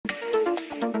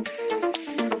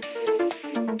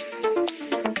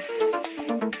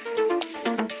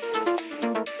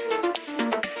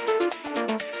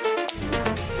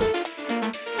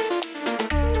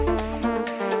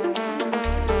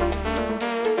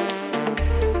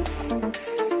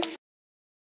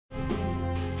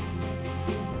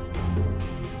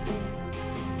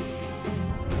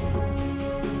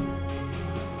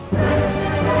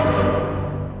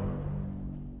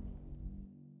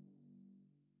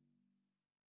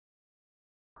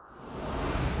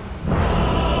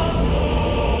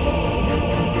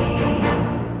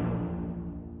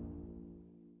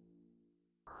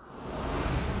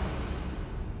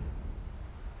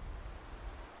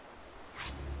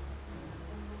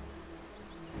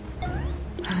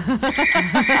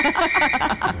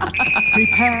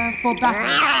Prepare for battle.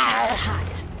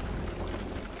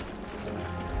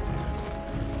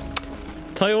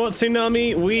 Tell you what,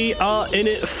 Tsunami, we are in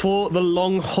it for the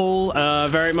long haul.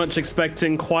 Very much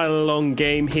expecting quite a long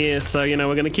game here. So, you know,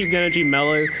 we're going to keep the energy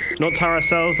mellow, not tire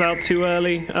ourselves out too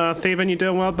early. Theban, you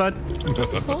doing well, bud?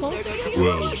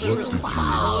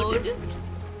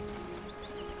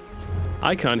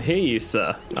 I can't hear you,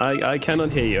 sir. I cannot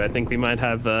hear you. I think we might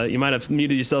have, you might have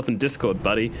muted yourself in Discord,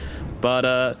 buddy.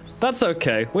 But that's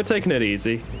okay. We're taking it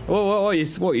easy. What are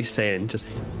you saying?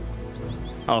 Just...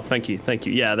 Oh, thank you.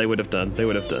 Yeah, they would have done.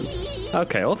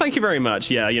 Okay, well, thank you very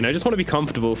much. Yeah, you know, just want to be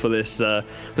comfortable for this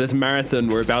marathon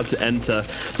we're about to enter.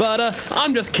 But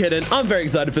I'm just kidding. I'm very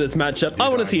excited for this matchup. I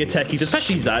want to see a techies,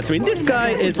 especially Zayat. I mean, this guy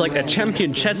is like a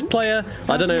champion chess player.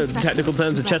 I don't know the technical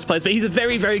terms of chess players, but he's a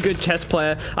very, very good chess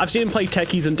player. I've seen him play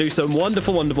techies and do some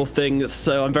wonderful, wonderful things.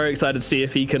 So I'm very excited to see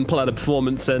if he can pull out a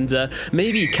performance and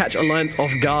maybe catch Alliance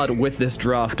off guard with this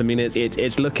draft. I mean,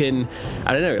 it's looking,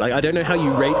 I don't know, like, I don't know how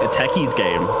you rate a techies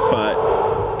game,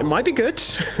 but it might be good.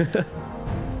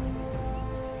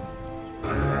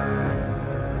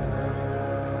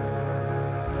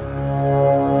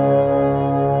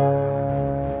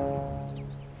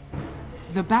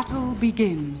 The battle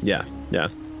begins. Yeah.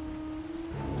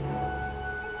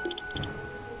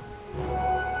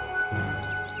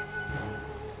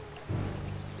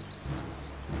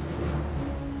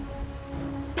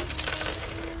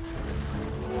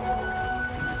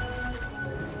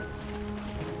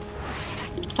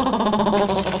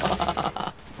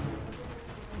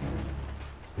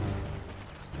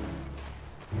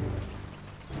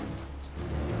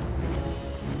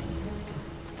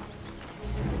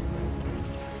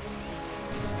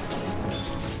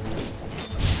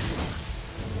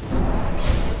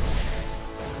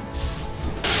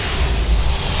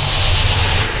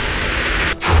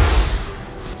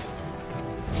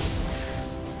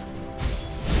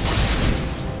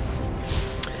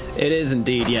 It is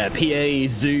indeed, yeah. PA,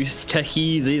 Zeus,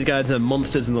 Techies, these guys are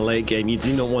monsters in the late game. You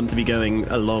do not want to be going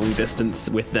a long distance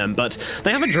with them, but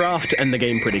they have a draft to end the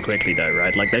game pretty quickly though,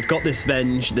 right? Like, they've got this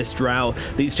Venge, this Drow,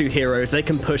 these two heroes. They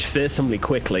can push fearsomely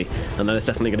quickly, and there's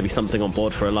definitely going to be something on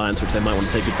board for Alliance which they might want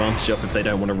to take advantage of if they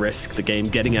don't want to risk the game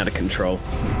getting out of control.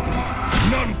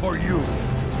 None for you!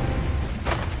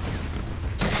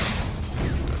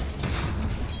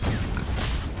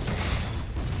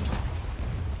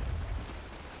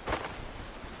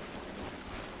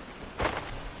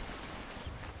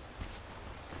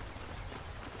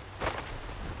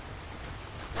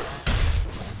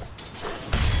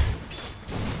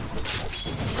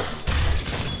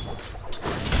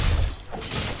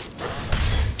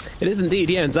 It is indeed,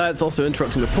 yeah, and Zayat's also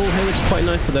interrupting the pool here, which is quite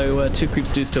nice, although two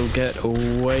creeps do still get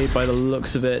away by the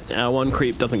looks of it. One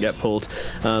creep doesn't get pulled,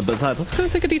 but Zayat's also going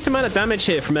to take a decent amount of damage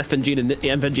here from FNG and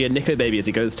Nikobaby as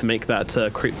he goes to make that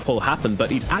creep pull happen,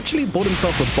 but he's actually bought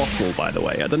himself a bottle, by the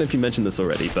way. I don't know if you mentioned this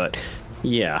already, but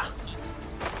yeah.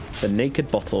 The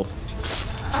naked bottle.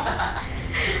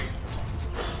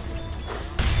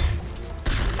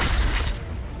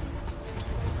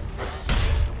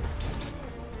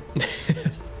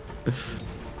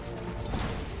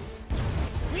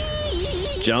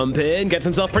 Jump in, gets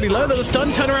himself pretty low. There was a stun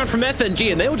turnaround from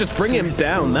FNG, and they will just bring him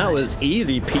down. That was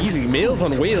easy peasy. Meals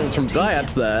on wheels from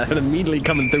Zayat there, and immediately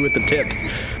coming through with the tips.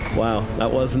 Wow,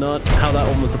 that was not how that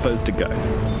one was supposed to go.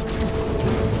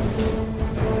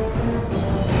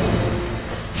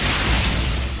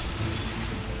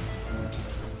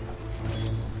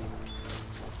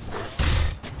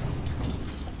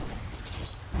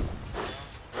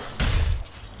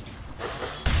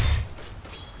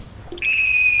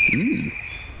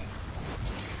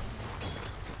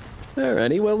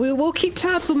 Alrighty, well, we'll keep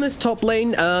tabs on this top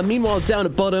lane. Meanwhile, down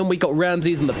at bottom, we got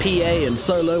Ramses and the PA and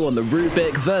Solo on the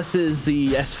Rubik versus the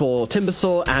S4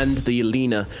 Timbersaw and the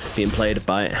Lina being played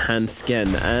by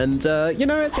Hansken. And, you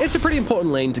know, it's a pretty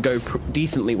important lane to go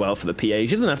decently well for the PA. She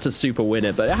doesn't have to super win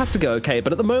it, but it has to go okay.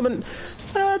 But at the moment,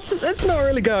 it's not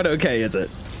really going okay, is it?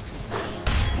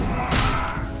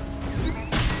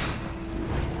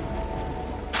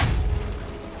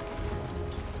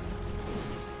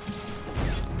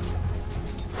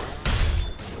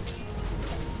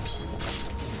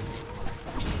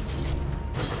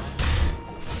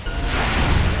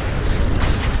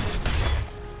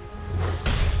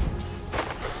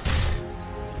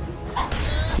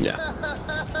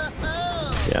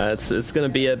 Yeah, it's going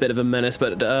to be a bit of a menace,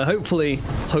 but hopefully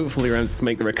Rams can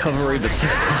make the recovery, but it's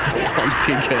not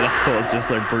looking good. That's what's just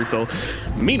so brutal.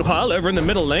 Meanwhile, over in the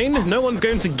middle lane, no one's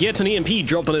going to get an EMP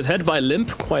dropped on his head by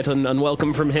Limp. Quite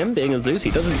unwelcome from him, being a Zeus. He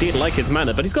does indeed like his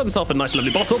mana, but he's got himself a nice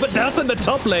lovely bottle. But Death in the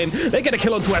top lane, they get a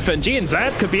kill onto FNG, and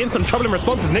Zayat could be in some trouble in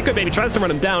response as Nikobaby tries to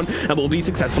run him down, and will be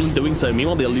successful in doing so.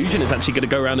 Meanwhile, the Illusion is actually going to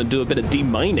go around and do a bit of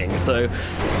demining, so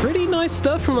pretty nice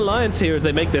stuff from Alliance here as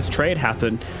they make this trade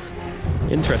happen.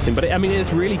 Interesting, but I mean,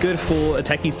 it's really good for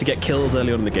techies to get kills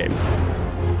early on in the game.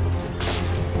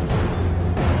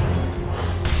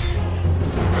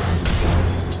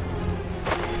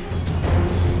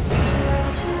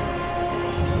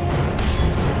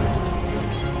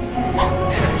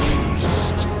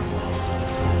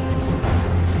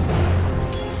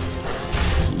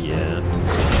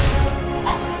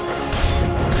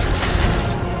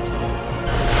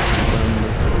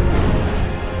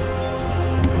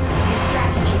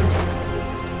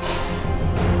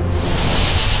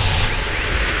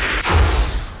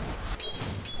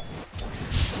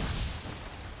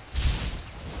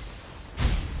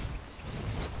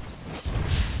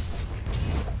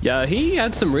 Yeah, he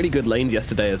had some really good lanes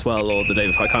yesterday as well, or the day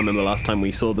before. I can't remember the last time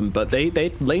we saw them, but they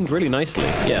laned really nicely.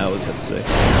 Yeah, it was yesterday.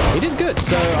 He did good,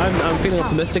 so I'm feeling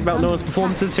optimistic about Noah's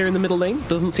performances here in the middle lane.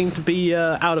 Doesn't seem to be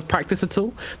out of practice at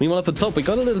all. Meanwhile, up at top, we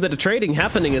got a little bit of trading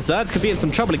happening as Zayat could be in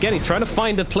some trouble again. He's trying to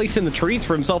find a place in the trees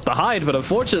for himself to hide, but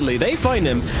unfortunately, they find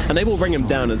him, and they will bring him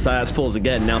down as Zayat falls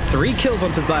again. Now, 3 kills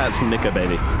onto Zayat from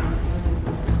Nikobaby.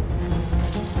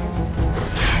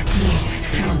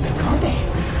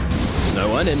 No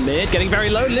one in mid, getting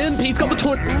very low. Limp, he's got the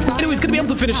torch. He's going to be able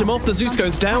to finish him off. The Zeus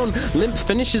goes down. Limp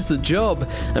finishes the job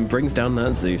and brings down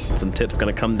that Zeus. Some tips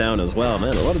going to come down as well,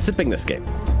 man. A lot of tipping this game.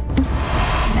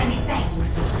 Many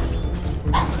thanks.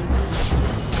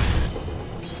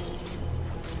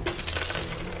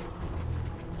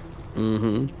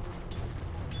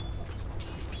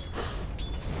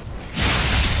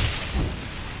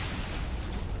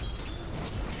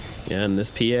 Yeah, and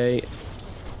this PA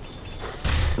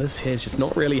is just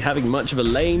not really having much of a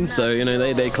lane, so, you know,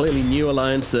 they clearly knew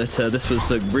Alliance that this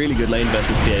was a really good lane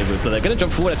versus PA, but they're going to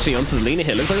jump forward actually onto the Lena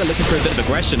here. Looks like they're looking for a bit of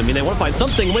aggression. I mean, they want to find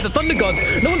something with the Thunder Gods.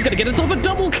 No one's going to get himself a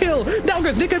double kill. Down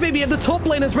goes Nikobaby at the top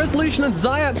lane as Resolution and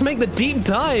Zayat make the deep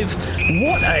dive.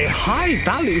 What a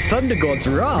high-value Thunder Gods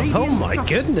Wrath. Oh my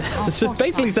goodness. It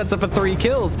basically sets up for 3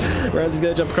 kills. Rams is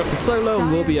going to jump across the solo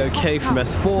and will be okay from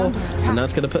S4, and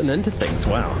that's going to put an end to things.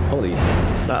 Wow. Holy...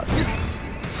 that...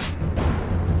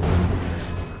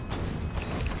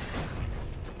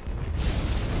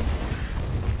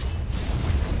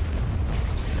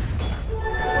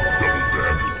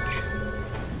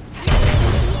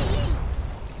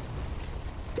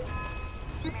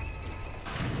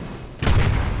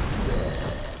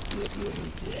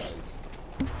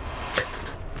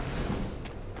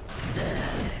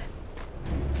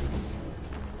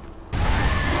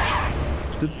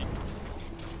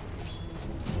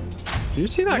 Did you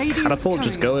see that catapult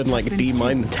just go and like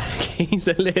demine the techies?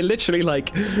 It literally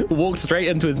like walked straight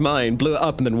into his mine, blew it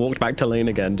up, and then walked back to lane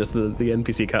again. Just the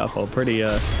NPC catapult. Pretty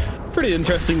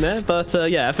interesting there. But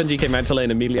yeah, FNG came back to lane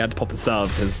and immediately had to pop a salve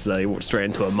because he walked straight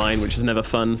into a mine, which is never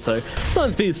fun. So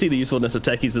sometimes people see the usefulness of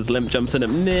techies as Limp jumps in at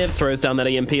mid, throws down that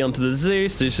EMP onto the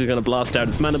Zeus. Zeus is going to blast out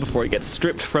his mana before it gets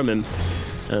stripped from him.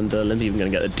 And Limp even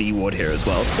going to get a D ward here as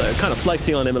well. So kind of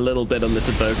flexing on him a little bit on this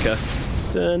Evoker.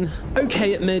 Turn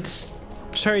okay at mid.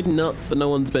 Trading up, but no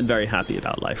one's been very happy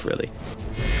about life, really.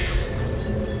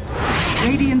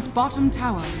 Radiant's bottom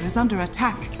tower is under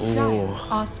attack. Oh,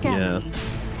 are scanning. Yeah.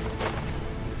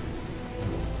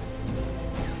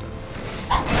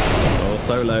 Oh,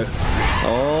 Solo.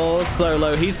 Oh,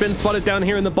 Solo. He's been spotted down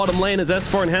here in the bottom lane as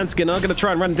S4 and Hanskin are going to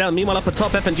try and run down. Meanwhile, up at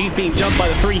top, FNG's being jumped by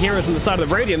the 3 heroes on the side of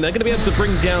the Radiant. They're going to be able to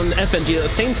bring down FNG. At the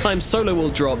same time, Solo will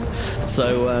drop.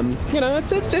 So, you know, it's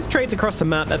just trades across the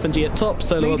map. FNG at top,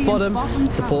 Solo at bottom.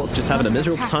 Support's just having a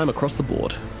miserable time across the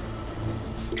board.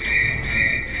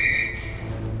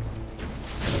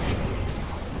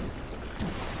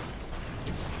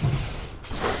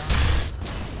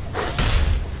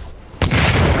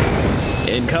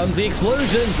 In comes the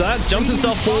explosion. Zayat jumps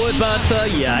himself forward, but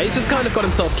yeah, he's just kind of got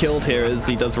himself killed here as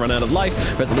he does run out of life.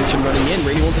 Resolution running in,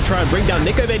 really wants to try and bring down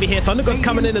Nikobaby here. Thunder God's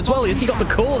coming in as well. Has he got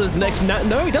the call?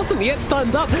 No, he doesn't. He gets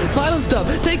stunned up, silenced up,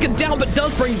 taken down, but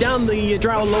does bring down the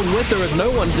Drow along with her as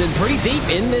no one's in pretty deep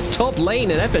in this top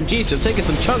lane, and FNG's just taking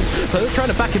some chunks, so he's trying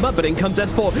to back him up, but in comes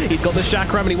S4. He's got the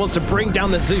Chakram and he wants to bring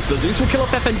down the Zeus. The Zeus will kill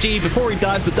off FNG before he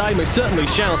dies, but die most certainly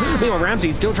shall. Meanwhile,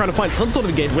 Ramsey's still trying to find some sort of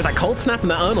engagement with that cold snap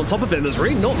and that urn on top of him as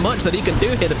really not much that he can do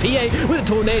here. The PA with a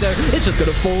tornado is just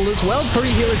going to fall as well. 3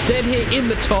 healers dead here in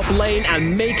the top lane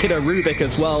and make it a Rubik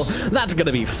as well. That's going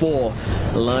to be 4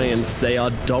 Lions. They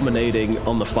are dominating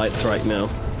on the fights right now.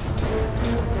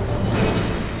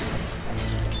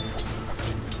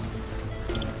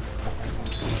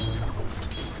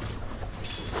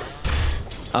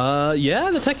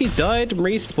 Yeah, the techies died and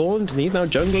respawned, and he's now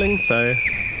jungling, so,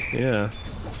 yeah.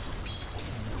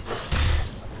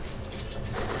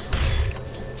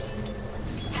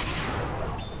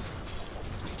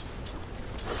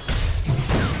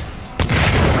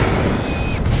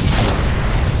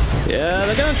 Yeah,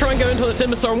 they're going to try and go into the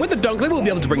Timbersaw, and with the dunk, they will be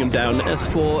able to bring him down.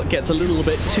 S4 gets a little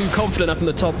bit too confident up in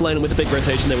the top lane, and with the big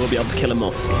rotation, they will be able to kill him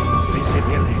off.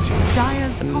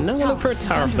 Dire's top Now we'll look for a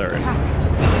tower third.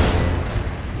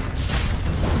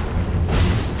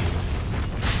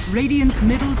 Radiant's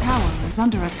middle tower is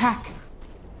under attack.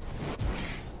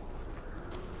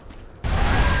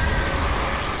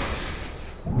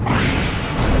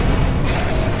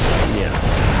 Yeah,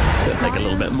 gonna take a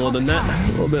little bit more than that.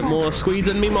 A little bit more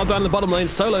squeezing. Meanwhile, down the bottom lane,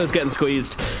 Solo is getting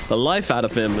squeezed the life out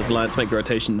of him as Alliance make the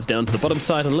rotations down to the bottom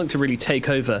side and look to really take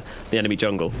over the enemy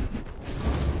jungle.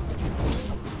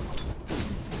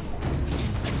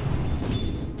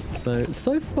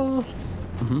 So far...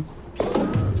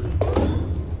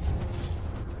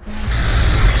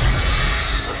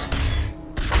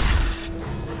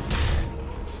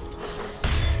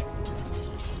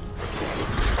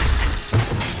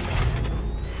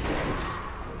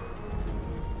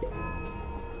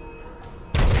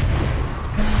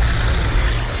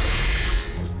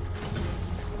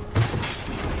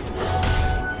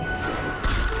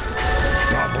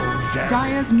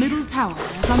 Dire's middle tower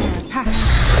is under attack.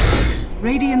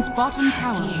 Radiant's bottom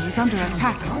tower is under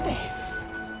attack.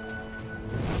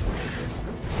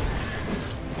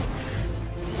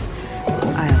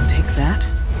 I'll take that.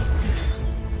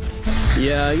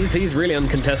 Yeah, he's really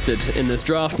uncontested in this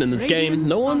draft and in this game.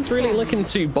 No one's really looking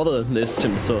to bother this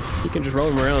Timbersaw. He can just roll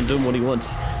him around doing what he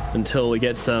wants until we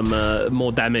get some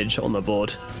more damage on the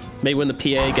board. Maybe when the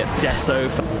PA gets Deso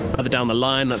further down the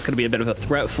line, that's going to be a bit of a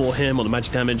threat for him, or the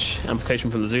magic damage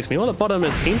amplification from the Zeus. Meanwhile, at the bottom,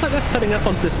 it seems like they're setting up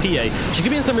onto this PA. She could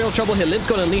be in some real trouble here. Liv's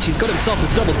got to unleash. He's got himself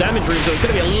this double damage room, so it's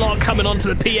going to be a lot coming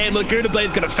onto the PA, and Laguna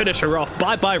Blade's going to finish her off.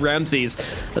 Bye-bye, Ramses,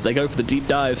 as they go for the deep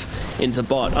dive into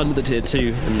bot under the tier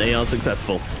 2, and they are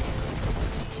successful.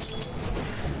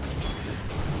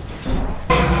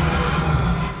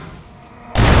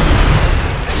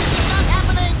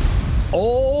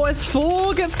 Oh,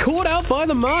 S4 gets caught out by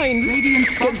the mines,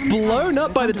 gets blown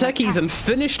up by the techies and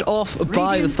finished off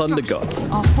by the Thunder Gods.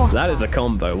 That is a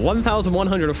combo.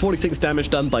 1,146 damage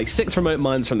done by 6 remote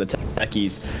mines from the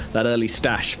techies. That early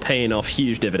stash paying off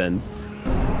huge dividends.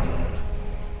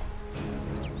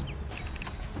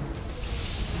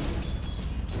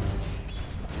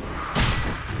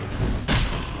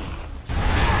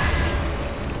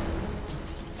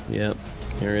 Yep.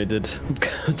 Here he did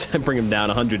bring him down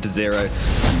 100 to 0.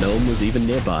 No one was even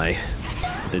nearby.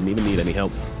 Didn't even need any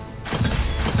help.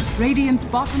 Radiant's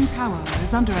bottom tower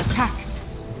is under attack.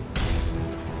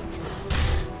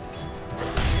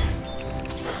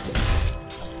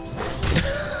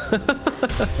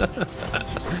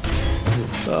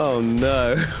 Oh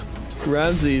no.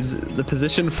 Ramses, the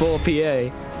position 4 PA.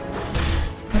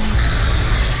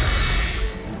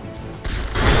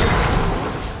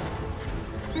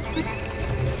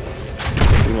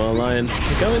 Alliance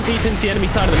going deep into the enemy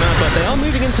side of the map, but they are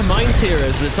moving into mines here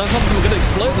as the some of them are going to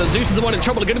explode. The Zeus is the one in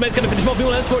trouble. Laguna Blade's going to finish him off.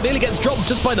 Meanwhile, S4 nearly gets dropped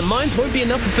just by the mines. Won't be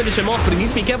enough to finish him off, but he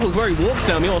needs to be careful with where he walks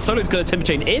now. Meanwhile, Solo's going to temper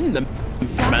chain in the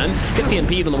man. Gets the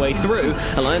MP on the way through.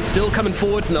 Alliance still coming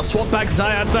forwards, and they'll swap back.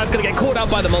 Zayad's going to get caught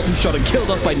out by the multi-shot and killed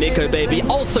off by Nikobaby.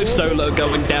 Also Solo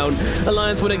going down.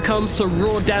 Alliance, when it comes to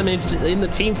raw damage in the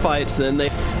team fights, then they...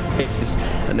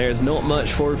 And there's not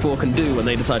much 404 can do when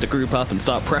they decide to group up and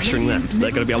start pressuring them. So they're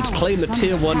going to be able to claim the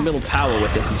tier 1 middle tower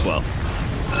with this as well.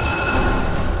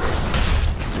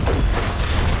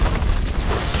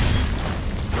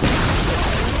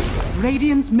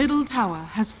 Radiant's middle tower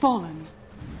has fallen.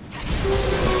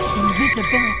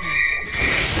 Invisibility.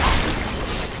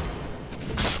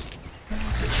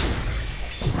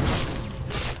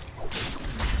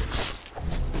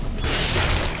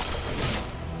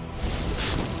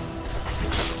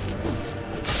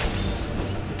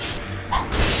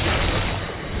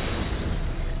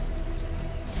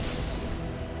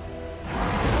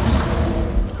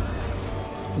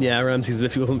 Yeah, Ramses, as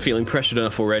if he wasn't feeling pressured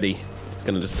enough already, it's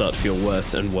going to just start to feel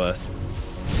worse and worse.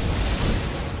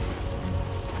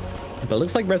 But it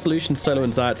looks like Resolution, Solo,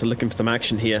 and Zayat are looking for some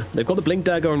action here. They've got the Blink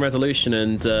Dagger on Resolution,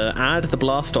 and add the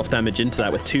blast off damage into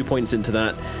that with 2 points into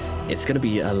that. It's going to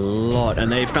be a lot,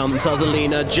 and they found themselves a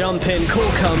Lina. Jump in, Cool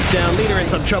comes down, Lina in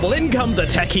some trouble. In comes the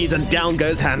techies, and down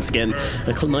goes Hanskin.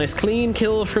 A nice clean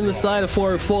kill from the side of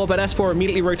 404, but S4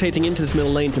 immediately rotating into this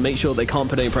middle lane to make sure they can't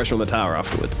put any pressure on the tower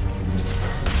afterwards.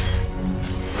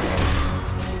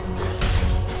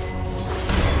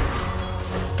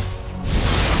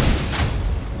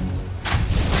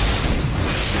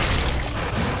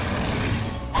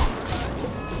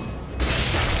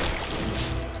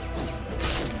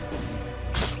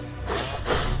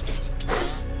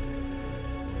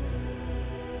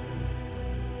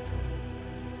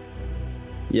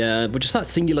 Yeah, but just that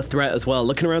singular threat as well.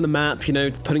 Looking around the map, you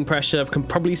know, putting pressure, can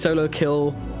probably solo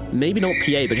kill, maybe not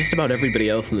PA, but just about everybody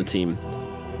else on the team.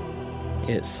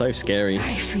 It's so scary.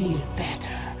 I feel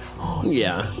better.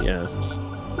 Yeah, yeah.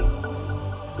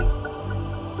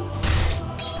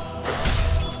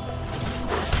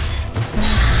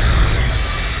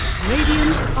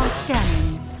 Radiant are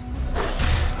scanning.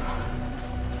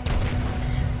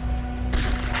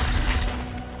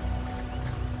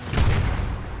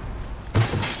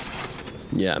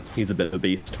 Yeah, he's a bit of a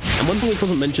beast. And one thing which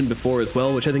wasn't mentioned before as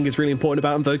well, which I think is really important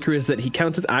about Invoker, is that he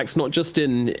counters Axe not just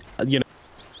in, you know,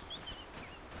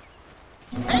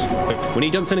 when he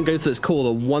jumps in and goes for this call,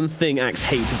 the one thing Axe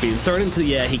hates is being thrown into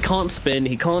the air. He can't spin,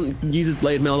 he can't use his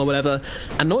blade mail or whatever.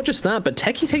 And not just that, but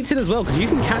Techie takes it as well, because you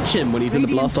can catch him when he's in the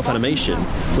blast off animation.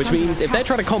 Which means if they're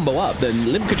trying to combo up,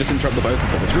 then Limb could just interrupt the both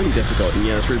of them. It's really difficult. And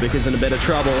yes, Rubik is in a bit of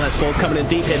trouble. S4's coming in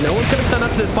deep here. No one's going to turn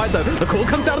up to this fight though. The call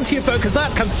comes down to TFO, because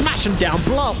that can smash him down,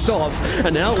 blast off.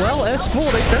 And now, well,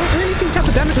 S4, they don't really seem to have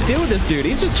the damage to deal with this dude.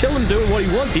 He's just chilling, doing what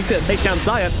he wants. He's going to take down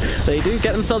Zayat. They do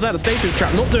get themselves out of stasis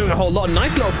trap, not doing a whole lot.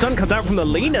 Nice little stun comes out from the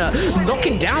Lina,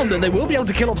 knocking down, then they will be able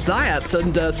to kill off Zayat,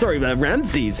 and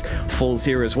Ramses falls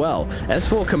here as well.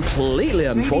 S4 completely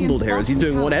unfondled here as he's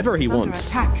doing whatever he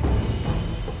wants.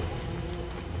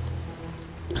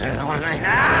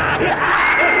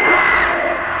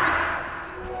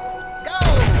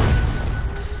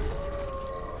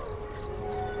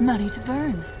 Money to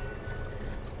burn.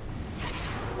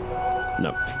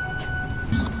 No.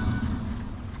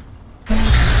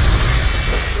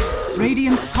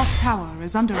 Radiant's top tower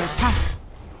is under attack.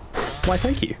 Why,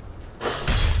 thank you.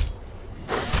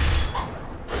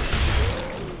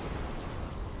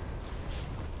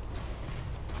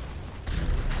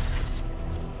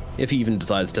 If he even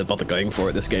decides to bother going for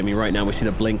it this game. Right now we see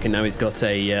the blink, and now he's got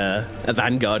a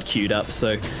Vanguard queued up,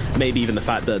 so maybe even the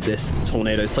fact that this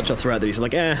Tornado is such a threat that he's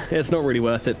like, it's not really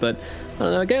worth it. But I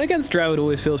don't know, against Drow it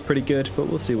always feels pretty good, but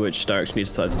we'll see which direction he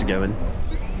decides to go in.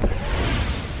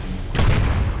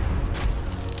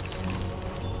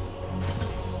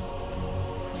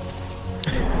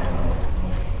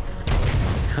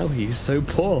 How are you so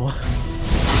poor?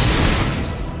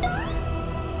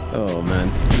 Oh man,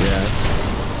 yeah.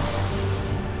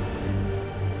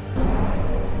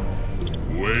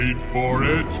 Wait for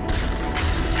it.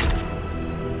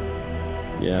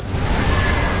 Yeah.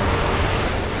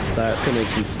 So it's going to make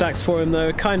some stacks for him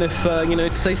though. Kind of, you know,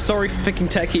 to say sorry for picking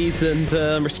techies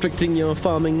and restricting your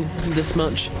farming this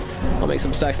much. I'll make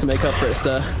some stacks to make up for it,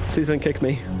 sir. Please don't kick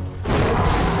me.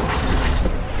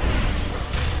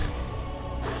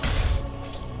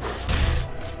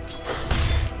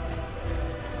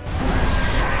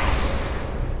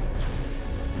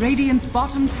 Radiant's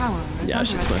bottom tower is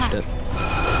under attack. It.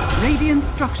 Radiant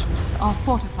structures are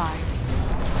fortified.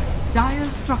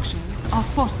 Dire's structures are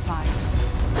fortified.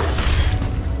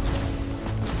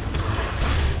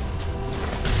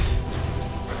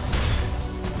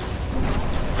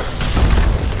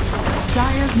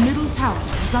 Dire's middle tower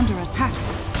is under attack.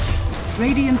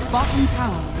 Radiant's bottom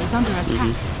tower is under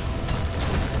attack.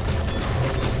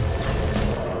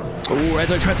 Oh,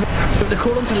 Rezo tries to put the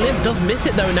call onto Limb, does miss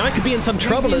it though. Now it could be in some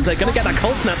trouble as they're going to get that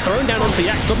cold snap thrown down onto the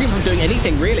axe, stopping him from doing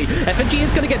anything really. FNG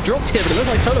is going to get dropped here, but it looks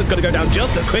like Solo's going to go down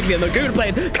just as quickly, and the Goon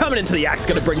Blade coming into the axe,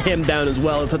 going to bring him down as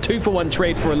well. It's a 2-for-1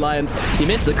 trade for Alliance. You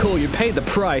missed the call, you paid the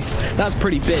price. That's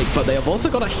pretty big, but they have also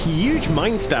got a huge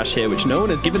mine stash here, which no one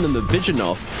has given them the vision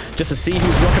of, just to see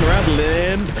who's rocking around.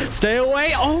 Limb, stay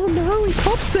away. Oh no, he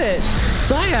pops it.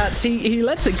 Zayat, he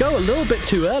lets it go a little bit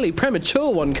too early,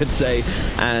 premature one could say,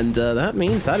 and that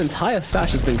means that entire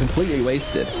stash has been completely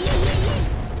wasted.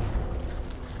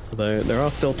 Although there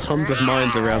are still tons of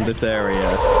mines around this area.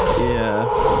 Yeah.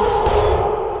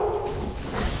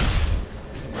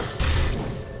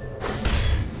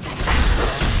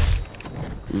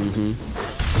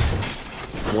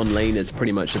 One lane is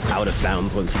pretty much just out of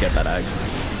bounds once you get that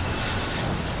axe.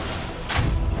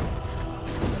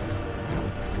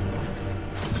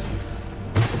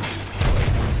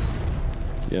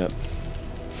 Yep.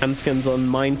 Handskins on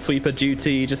Minesweeper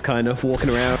duty, just kind of walking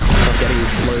around, not getting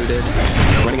exploded,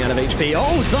 running out of HP.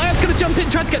 Oh, Zayat's gonna jump in,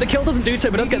 try to get the kill, doesn't do so,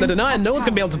 but does get the deny, and no one's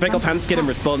gonna be able to pick up Handskin in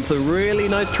response. So really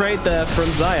nice trade there from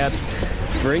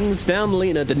Zayat. Brings down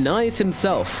Lena, denies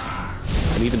himself,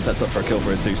 and even sets up for a kill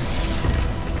for Zeus.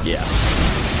 Yeah.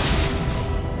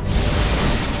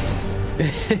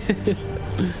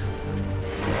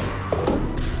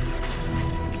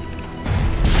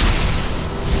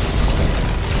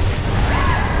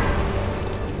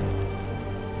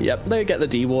 Yep, they get the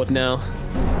D ward now,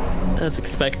 as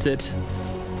expected.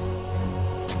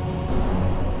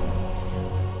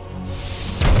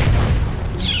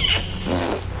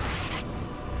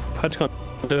 Pudge can't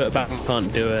do it, Back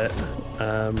can't do it.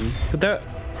 But there.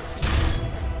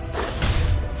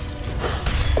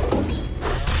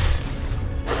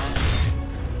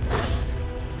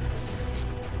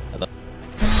 I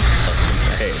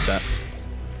hate that.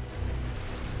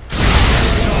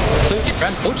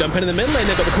 Oh, jump in the mid lane.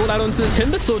 They've got the call out onto the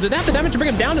Timber Sword. Did they have the damage to bring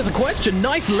him down is a question.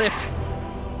 Nice lift.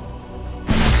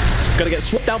 Gonna get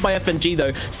swapped out by FNG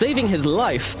though, saving his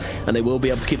life, and they will be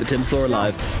able to keep the Timber Sword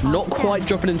alive. Not quite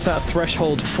dropping into that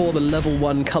threshold for the level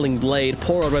 1 Culling Blade.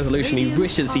 Poor old Resolution. He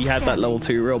wishes he had that level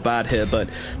 2 real bad here, but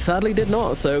sadly did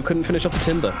not, so couldn't finish off the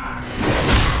Timber.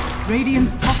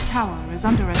 Radiant's top tower is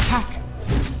under attack.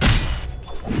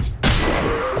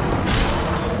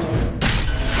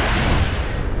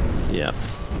 Yeah.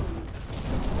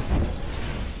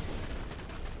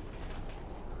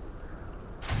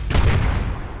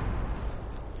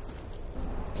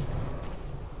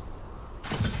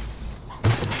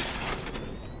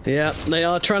 Yeah, they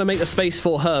are trying to make the space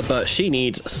for her, but she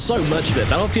needs so much of it.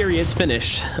 Battle Fury is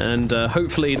finished, and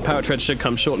hopefully the Power Tread should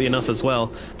come shortly enough as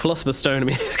well. Philosopher's Stone, I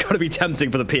mean, it's got to be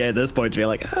tempting for the PA at this point to be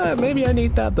like, maybe I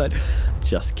need that, but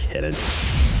just kidding.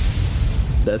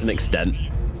 There's an extent.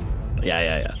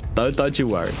 Yeah. Don't you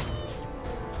worry.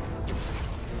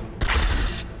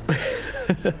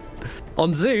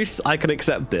 On Zeus, I can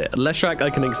accept it. Leshrac, I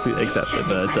can accept it,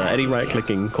 but any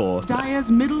right-clicking core.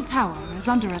 Dire's middle tower is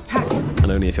under attack.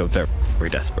 And only if you're very, very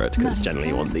desperate, because generally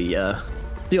you want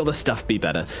the other stuff be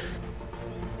better.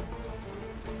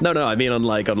 No, I mean on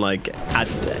like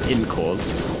in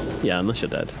cores. Yeah, unless you're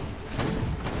dead.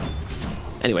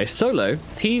 Anyway, Solo,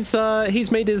 he's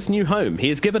made his new home. He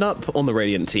has given up on the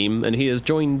Radiant team, and he has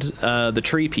joined the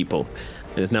Tree people,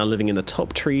 and is now living in the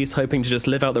top trees, hoping to just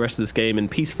live out the rest of this game in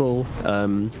peaceful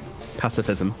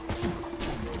pacifism.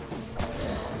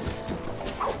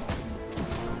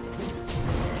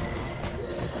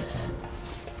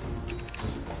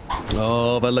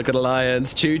 Oh, but look at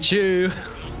Alliance. Choo-choo.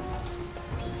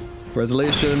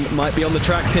 Resolution might be on the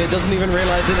tracks here, doesn't even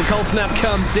realize it. The cold snap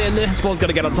comes in. Spawn's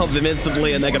gonna get on top of him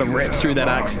instantly, and they're gonna rip through that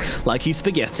axe like he's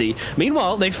spaghetti.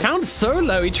 Meanwhile, they found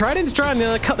Solo. He tried to try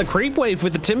and cut the creep wave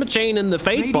with the Timber Chain and the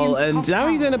Fate Ball, and now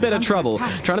he's in a bit of trouble.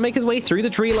 Trying to make his way through the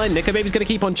tree line. Nikobaby's gonna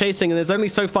keep on chasing, and there's only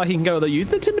so far he can go. They'll use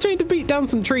the Timber Chain to beat down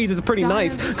some trees. It's pretty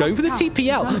nice. Going for the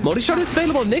TP out. Multi-shot is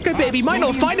available. Nikobaby might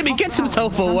not find him. He gets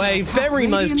himself away. Very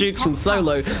nice jukes from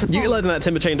Solo, utilizing that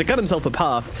Timber Chain to cut himself a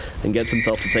path and gets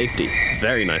himself to safety.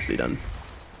 Very nicely done.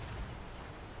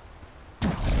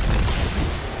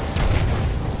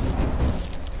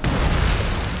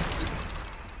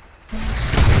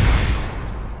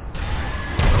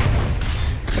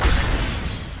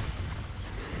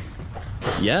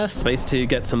 Yeah, space to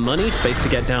get some money, space to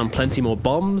get down plenty more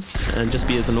bombs, and just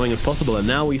be as annoying as possible. And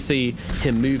now we see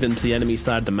him move into the enemy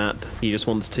side of the map. He just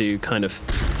wants to kind of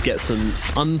get some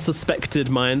unsuspected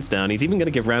mines down. He's even going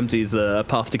to give Ramses a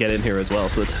path to get in here as well,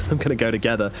 so I'm going to go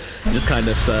together and just kind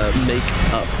of make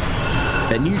up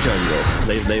their new jungle.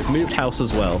 They've moved house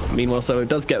as well. Meanwhile, so it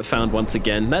does get found once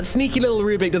again. That sneaky little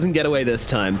Rubik doesn't get away this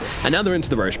time. And now they're into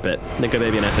the Roche pit.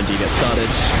 Nikobaby and FNG get started.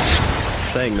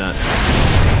 Saying that.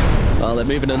 Well, they're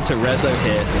moving into Rezo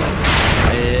here.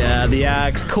 Yeah, the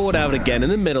axe caught out again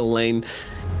in the middle lane.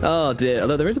 Oh dear,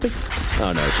 although there is a big...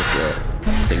 Oh no, it's just a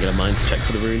singular mine to check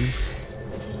for the runes.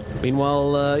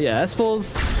 Meanwhile, yeah,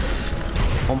 S4's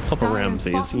on top of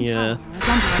Ramses. Yeah.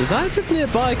 Zayas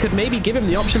nearby could maybe give him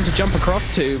the option to jump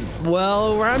across to.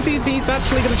 Well, Ramses, he's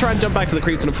actually going to try and jump back to the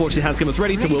creeps, and unfortunately Handskin was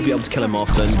ready, so we'll be able to kill him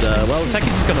off. And, well,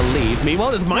 Techies is going to leave. Meanwhile,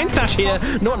 there's Mind Stash here.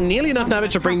 Not nearly enough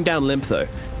damage to bring down Limp, though.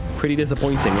 Pretty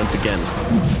disappointing once again.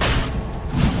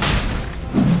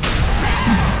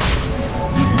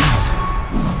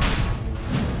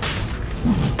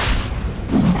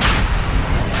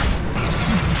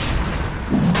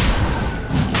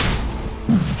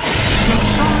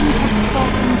 Roshan has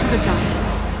fallen to the Dire.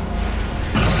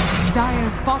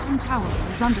 Dire's bottom tower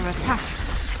is under attack.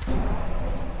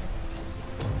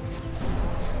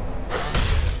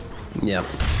 Yep.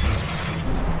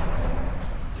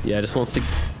 Yeah, just wants to...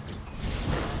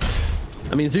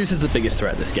 I mean, Zeus is the biggest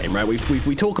threat in this game, right?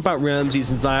 We talk about Ramses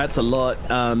and Zayats a lot.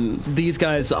 These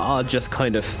guys are just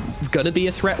kind of going to be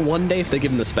a threat one day if they're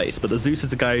given the space, but the Zeus is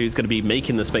the guy who's going to be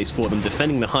making the space for them,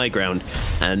 defending the high ground,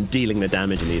 and dealing the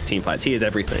damage in these team fights. He is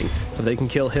everything. If they can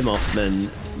kill him off,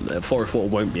 then 404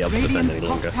 won't be able to defend any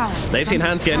longer. They've seen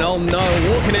Hanskin, oh no,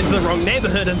 walking into the wrong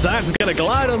neighborhood, and Zayats is going to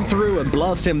glide on through and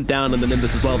blast him down, and the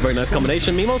Nimbus as well. Very nice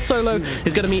combination. Meanwhile, Solo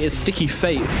is going to meet his sticky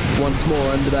fate once more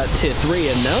under that tier 3,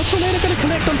 and now Tornado going to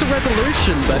connect onto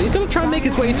Resolution, but he's going to try and make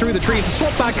his way through the trees. The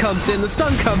swap back comes in, the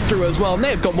stun comes through as well, and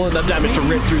they've got more than enough damage to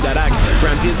rip through that axe.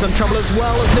 Ramsey in some trouble as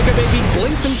well as Nikobaby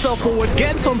blinks himself forward,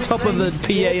 gets on top of the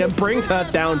PA and brings her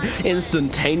down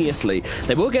instantaneously.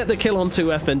 They will get the kill onto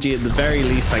FNG at the very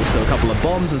least thanks to a couple of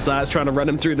bombs. As Zayat's trying to run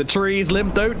him through the trees.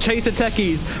 Limp, don't chase a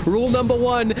techies. Rule number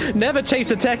 1, never chase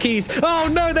a techies. Oh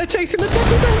no, they're chasing the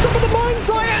techies on top of the mine.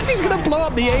 Zayat, he's going to blow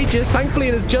up the Aegis. Thankfully,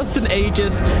 it is just an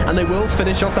Aegis, and they will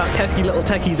finish off that pesky little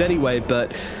techies anyway,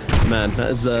 but man,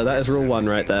 that is rule 1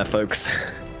 right there, folks.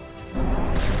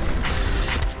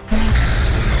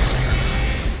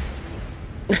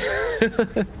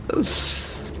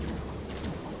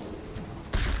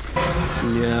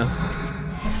 Yeah.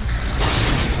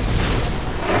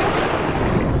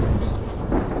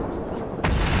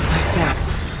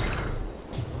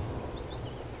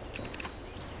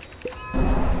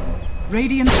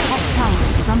 Radiant's top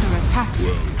tower is under attack.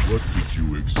 Well, what did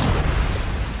you expect?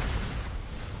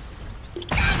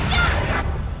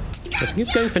 I think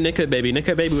he's going for Nikobaby.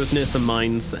 Nikobaby was near some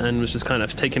mines and was just kind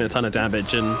of taking a ton of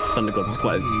damage, and Thunder God was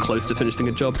quite close to finishing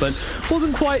a job, but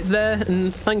wasn't quite there.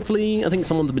 And thankfully, I think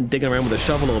someone's been digging around with a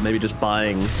shovel or maybe just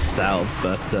buying salves,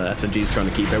 but FNG's trying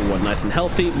to keep everyone nice and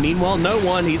healthy. Meanwhile, no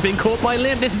one. He's been caught by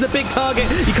Limp. This is a big target.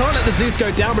 You can't let the Zeus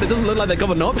go down, but it doesn't look like they've got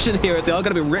an option here as they are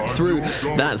going to be ripped through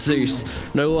that Zeus.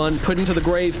 No one put into the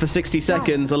grave for 60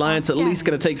 seconds. Alliance at least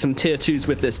going to take some tier 2s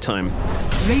with this time.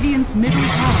 Radiant's middle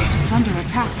tower is under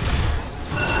attack.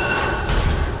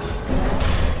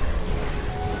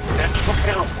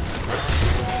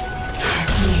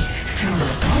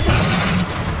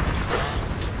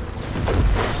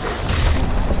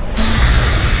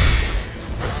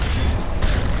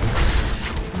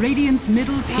 Radiant's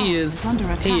middle tower is under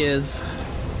attack. He is.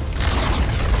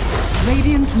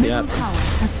 Radiant's middle tower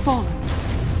has fallen.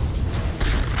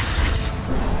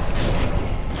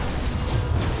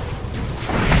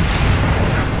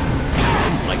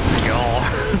 Oh my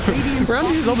god.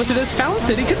 Ramsey's almost in his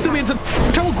fountain. He could still be into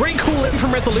trouble. Great call in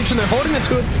from Resolution. They're holding it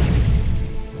to him.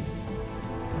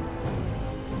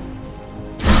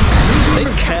 They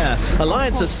don't care.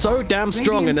 Alliance is so damn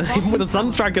strong, and even with a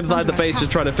Sunstrike inside the base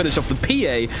just trying to finish off the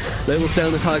PA, they will stay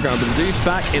on the high ground. But Zeus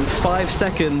back in 5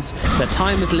 seconds. Their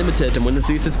time is limited, and when the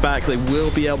Zeus is back, they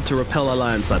will be able to repel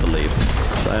Alliance, I believe.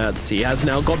 So he has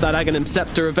now got that Aghanim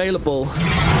Scepter available, so he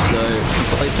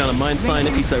can place down a mine sign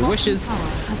if he so wishes,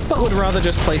 but would rather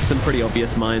just place some pretty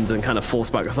obvious mines and kind of force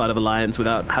back the side of Alliance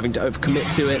without having to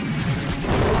overcommit to it.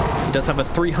 It does have a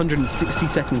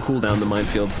 360-second cooldown, the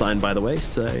minefield sign, by the way,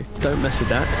 so don't mess with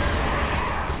that.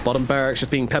 Bottom barracks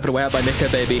just being peppered away out by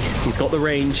Nikobaby. He's got the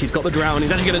range, he's got the drown,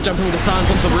 he's actually going to jump in with the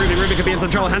silence onto Ruby. Ruby could be in some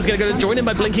trouble. Hans going to go to join him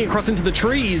by blinking across into the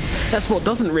trees. That's what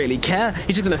doesn't really care.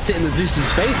 He's just going to sit in the Zeus's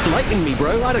face, lightning me,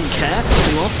 bro. I don't care.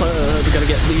 And also, we're going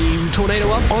to get the tornado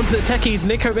up onto the techies.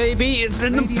 Nikobaby, it's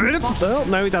in the bit of... Oh,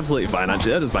 no, he's absolutely fine,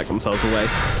 actually. They'll just back themselves away.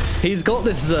 He's got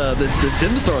this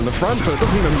Dimmasaur on the front, so it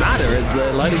doesn't even matter as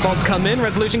the lightning bolts come in.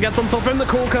 Resolution gets on top of him, the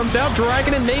call comes out,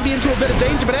 dragging him maybe into a bit of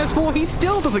danger, but S4, he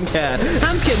still doesn't care.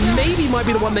 Hanskin maybe might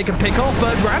be the one they can pick off,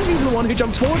 but Ramsey's the one who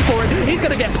jumps forward for it. He's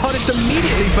going to get punished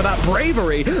immediately for that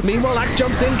bravery. Meanwhile, Axe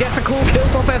jumps in, gets a call,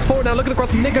 kills off S4. Now looking across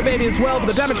Nikobaby as well, but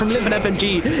the damage from Limp and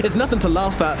FNG is nothing to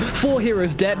laugh at. 4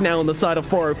 heroes dead now on the side of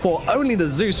 404. Only the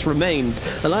Zeus remains.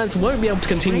 Alliance won't be able to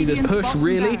continue this push,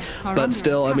 really, but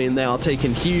still, I mean, they are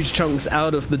taking huge chunks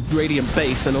out of the Radiant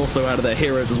base and also out of their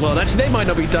heroes as well. And actually, they might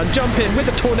not be done. Jump in with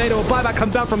the tornado. A buyback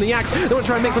comes out from the Axe. They want to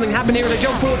try and make something happen here, and they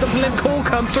jump forward. Up to Limp. Call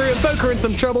comes through. Invoker in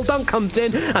some trouble. Dunk comes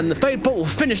in, and the Fade Bolt will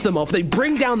finish them off. They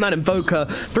bring down that Invoker.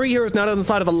 3 heroes now on the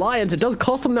side of Alliance. It does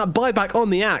cost them that buyback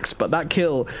on the Axe, but that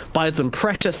kill buys them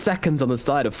precious seconds on the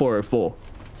side of 404.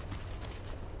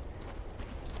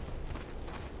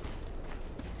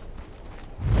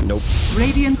 Nope.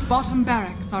 Radiant's bottom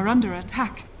barracks are under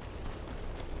attack.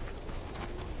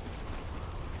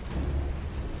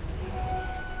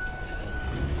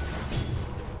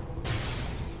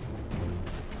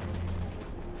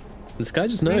 This guy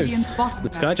just knows.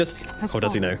 This guy just... Oh,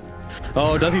 does he know?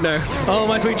 Oh, does he know? Oh,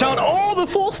 my sweet child. Oh,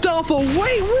 the 4-star for...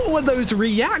 Wait, what were those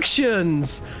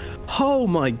reactions? Oh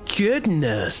my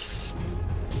goodness.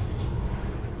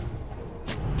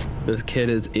 This kid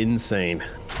is insane.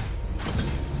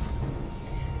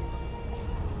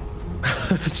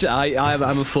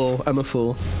 I'm a fool. I'm a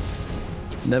fool.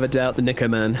 Never doubt the Nico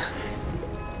man.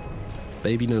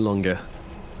 Baby no longer.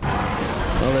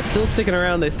 Well, they're still sticking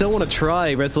around. They still want to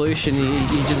try Resolution.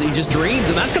 He just dreams,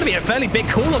 and that's going to be a fairly big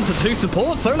call onto two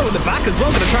supports. Solo in the back as well,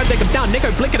 going to try and take him down.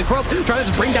 Nico blinking across, trying to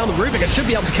just bring down the Rubik. It should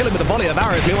be able to kill him with a volley of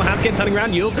arrows. Meanwhile, Hanskin turning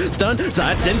around, Yules stunned.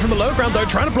 Zayat's in from the low ground though,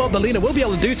 trying to blow up the Lina. Will be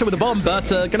able to do so with the bomb, but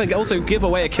going to also give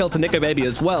away a kill to Nikobaby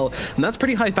as well. And that's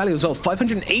pretty high value as well.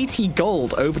 580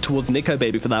 gold over towards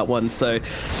Nikobaby for that one. So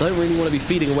don't really want to be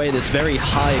feeding away this very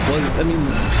high. Well, I mean,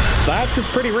 Zayat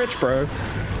is pretty rich, bro.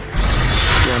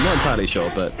 Yeah, I'm not entirely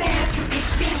sure, but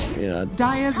yeah.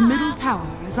 Dire's middle tower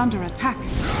is under attack.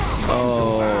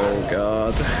 Oh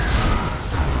god.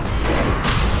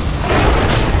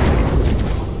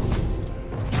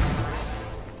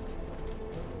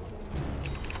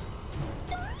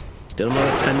 Still not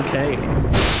at 10k.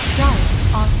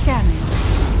 Dire are scanning.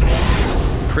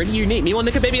 Pretty unique. Meanwhile,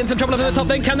 Nikobaby in some trouble up in the top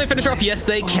lane. Can they finish her off? Yes,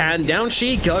 they can. Down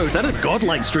she goes. That is a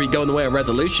godlike streak going the way of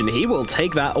Resolution. He will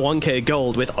take that 1k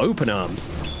gold with open arms.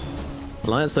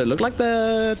 Alliance, though, look like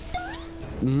they're...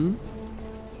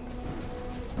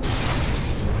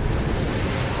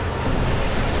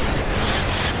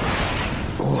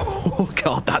 Oh,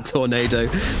 God, that tornado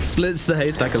splits the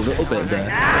haystack a little bit there.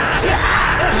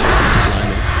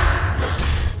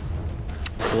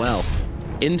 Well...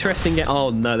 Interesting game. Oh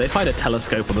no, they find a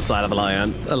telescope on the side of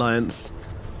Alliance.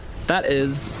 That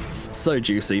is so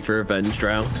juicy for Revenge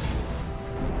Drow.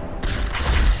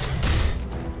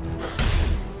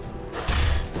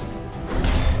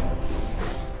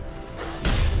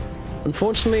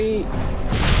 Unfortunately,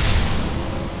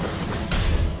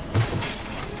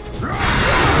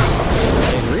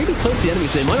 really close to the enemy,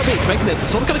 so they might not be expecting this. The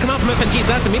sword's going to come out from FNG.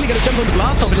 That's immediately going to jump on the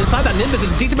blast off, and inside that Nimbus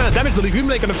is a decent amount of damage. The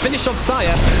Legumine going to finish off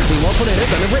Saya. He wants what it is,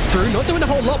 going to rip through, not doing a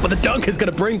whole lot, but the dunk is going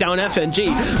to bring down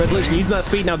FNG. Resolution using that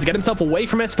speed now to get himself away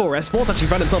from S4. S4's actually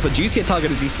found himself a juicier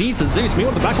target as he sees the Zeus.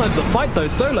 Meanwhile, the backline of the fight, though,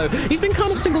 Solo, he's been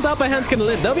kind of singled out by Hanskin and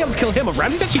Liv. They'll be able to kill him.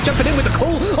 Ramsey's actually jumping in with a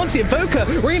call onto the Invoker.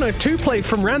 Really nice two-play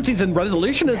from Ramsey's and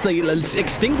Resolution as they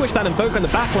extinguish that Invoker in the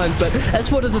backline, but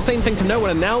S4 does the same thing to no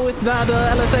one, and now with that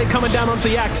LSA coming down onto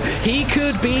the axe, he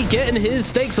could be getting his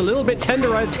stakes a little bit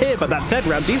tenderized here, but that said,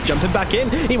 Ramsey's jumping back in.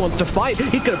 He wants to fight.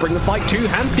 He's going to bring the fight to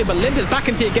Hanskin, but Lind is back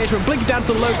into the engagement, blinking down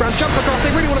to the low ground, jump across.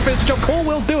 They really want to finish the job. Call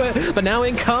will do it, but now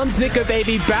in comes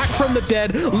Nikobaby back from the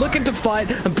dead, looking to fight,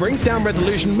 and brings down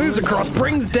Resolution, moves across,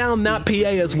 brings down that PA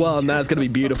as well, and that's going to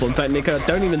be beautiful. In fact, Nico, I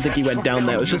don't even think he went down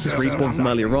there. It was just his respawn from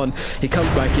earlier on. He comes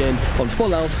back in on full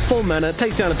health, full mana,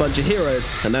 takes down a bunch of heroes,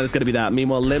 and that is going to be that.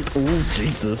 Meanwhile, Limp, ooh,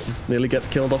 Jesus, nearly gets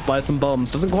killed off by some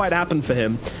bombs. Doesn't quite happen for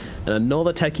him. And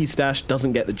another techie stash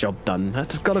doesn't get the job done.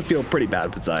 That's got to feel pretty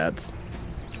bad with Zayats.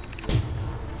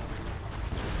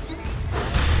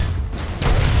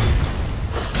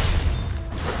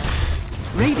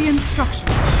 Radiant structures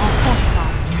are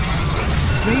fortified.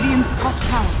 Radiant's top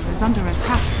tower is under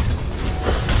attack.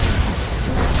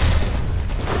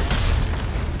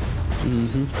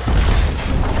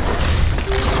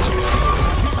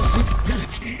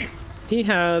 He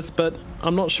has, but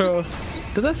I'm not sure.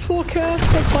 Does S4 care?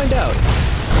 Let's find out.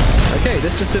 Okay,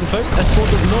 this just invokes.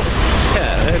 S4 does not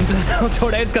care. And now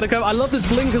Tornado's gonna go. I love this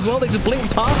blink as well. They just blink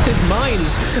past his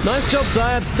mines. Nice job,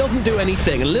 Zayats. Doesn't do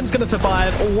anything. And Lim's gonna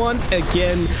survive once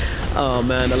again. Oh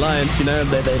man, Alliance, you know,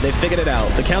 they figured it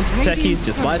out. The counter to techies,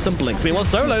 just buy some blinks. Meanwhile,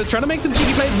 Solo's trying to make some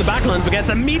cheeky plays in the backline, but gets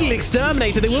immediately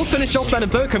exterminated. They will finish off that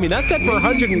Invoker. I mean, that's dead for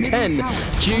 110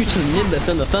 due to the Nimbus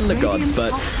and the Thunder Gods,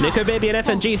 but Nikobaby and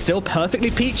FNG still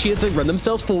perfectly peachy as they run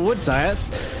themselves forward.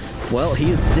 Zayats, well, he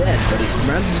is dead, but his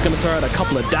Ramsey's going to throw out a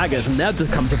couple of daggers, and there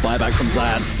comes a buyback from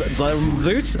Zayats.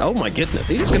 Zeus, oh my goodness,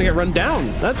 he's just going to get run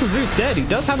down. That's a Zeus dead. He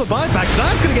does have a buyback.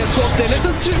 Zayats going to get swapped in. It's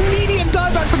an immediate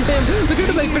dieback from him. The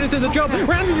Double-elimination finishes the job.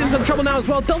 Ramsey's in some trouble now as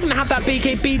well. Doesn't have that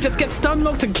BKB. Just gets stun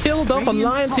locked and killed off.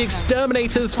 Alliance, the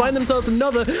Exterminators find themselves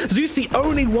another. Zeus the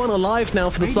only one alive now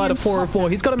for the side of 404.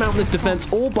 He's got to mount this defense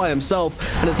all by himself,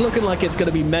 and it's looking like it's going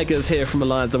to be megas here from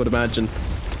Alliance, I would imagine.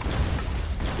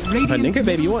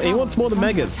 Nikobaby, he wants more than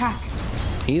megas.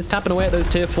 He's tapping away at those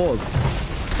tier 4s.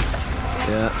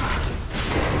 Yeah.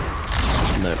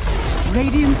 No.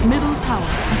 Radiant's middle tower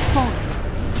has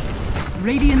fallen.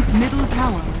 Radiant's middle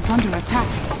tower is under attack.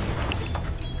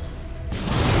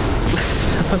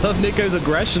 I love Nico's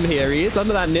aggression here. He is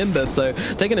under that Nimbus, so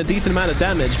taking a decent amount of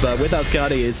damage, but with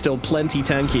Asgardi is still plenty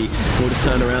tanky. We'll just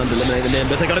turn around, eliminate the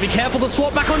Nimbus. They gotta be careful to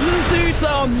swap back onto the Zeus.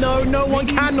 Oh no, no one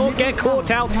cannot get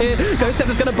caught out here. Ghost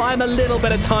Scepter's gonna buy him a little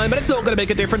bit of time, but it's not gonna make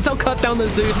a difference. They'll cut down the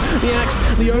Zeus. The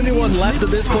Axe, the only one left at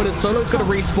this point is Solo's gonna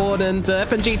respawn, and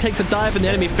FNG takes a dive in the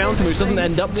enemy fountain, which doesn't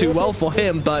end up too well for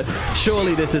him, but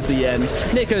surely this is the end.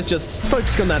 Nico's just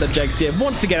focusing on that objective,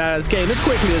 wants to get out of this game as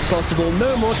quickly as possible.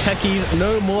 No more techies,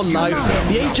 no more life.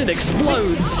 The Ancient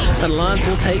explodes, and Alliance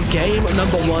will take game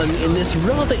number 1 in this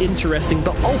rather interesting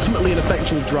but ultimately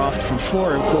ineffectual draft from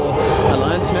 4-4.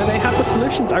 Alliance, you know, they have the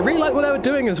solutions. I really like what they were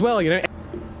doing as well, you know.